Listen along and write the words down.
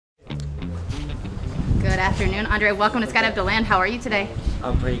afternoon. Andre, welcome to Skydive to Land. How are you today?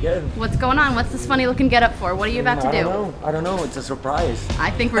 I'm pretty good. What's going on? What's this funny looking get up for? What are you about to do? I don't know. It's a surprise.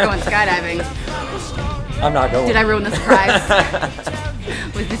 I think we're going skydiving. I'm not going. Did I ruin the surprise?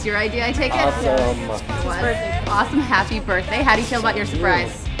 Was this your idea, I take it? Awesome. What? Awesome. Happy birthday. How do you feel about your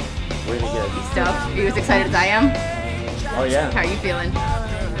surprise? Really good. You stoked? Are you as excited as I am? Oh yeah. How are you feeling?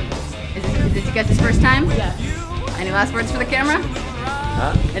 Is this you guys' first time? Yeah. Any last words for the camera?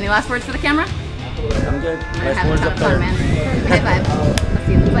 Huh? Any last words for the camera? I'm good. We're Nice having words a up ton of fun, there. man. High five. I'll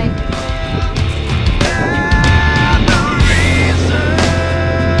see you in the plane.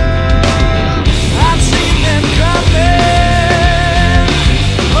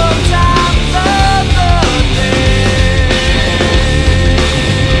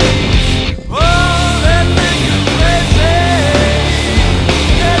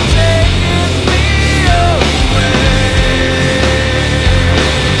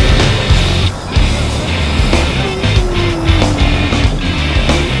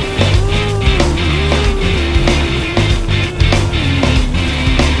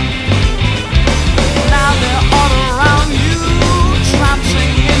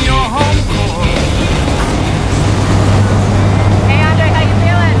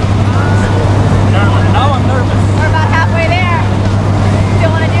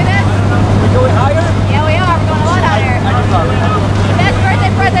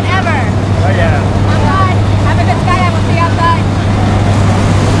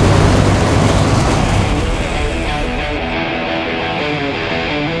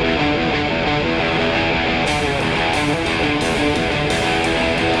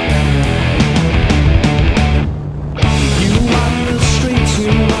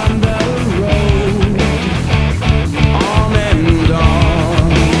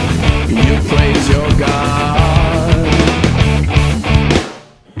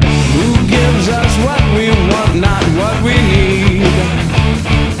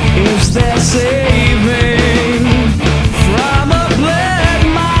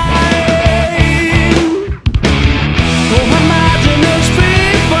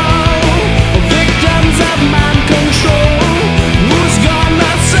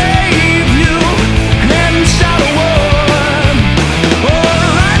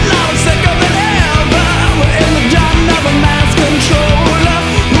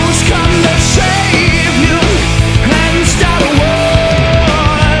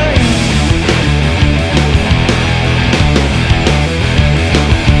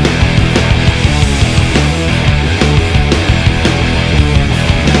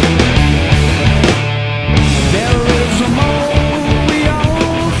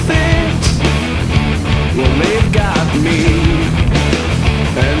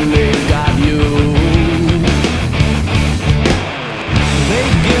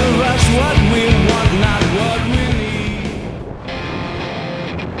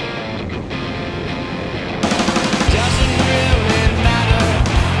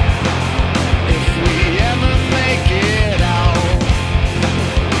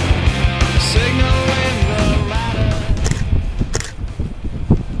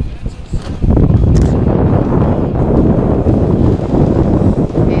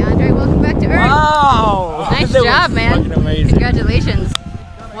 Good job, man. Amazing. Congratulations.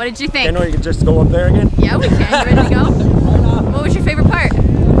 What did you think? You know, you can just go up there again? Yeah, we can. You ready to go? What was your favorite part?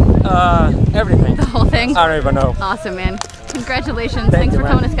 Everything. The whole thing? I don't even know. Awesome, man. Congratulations. Thanks Thank you, for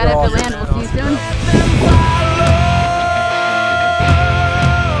coming to man. Skydive to You're Land. awesome. We'll see you soon.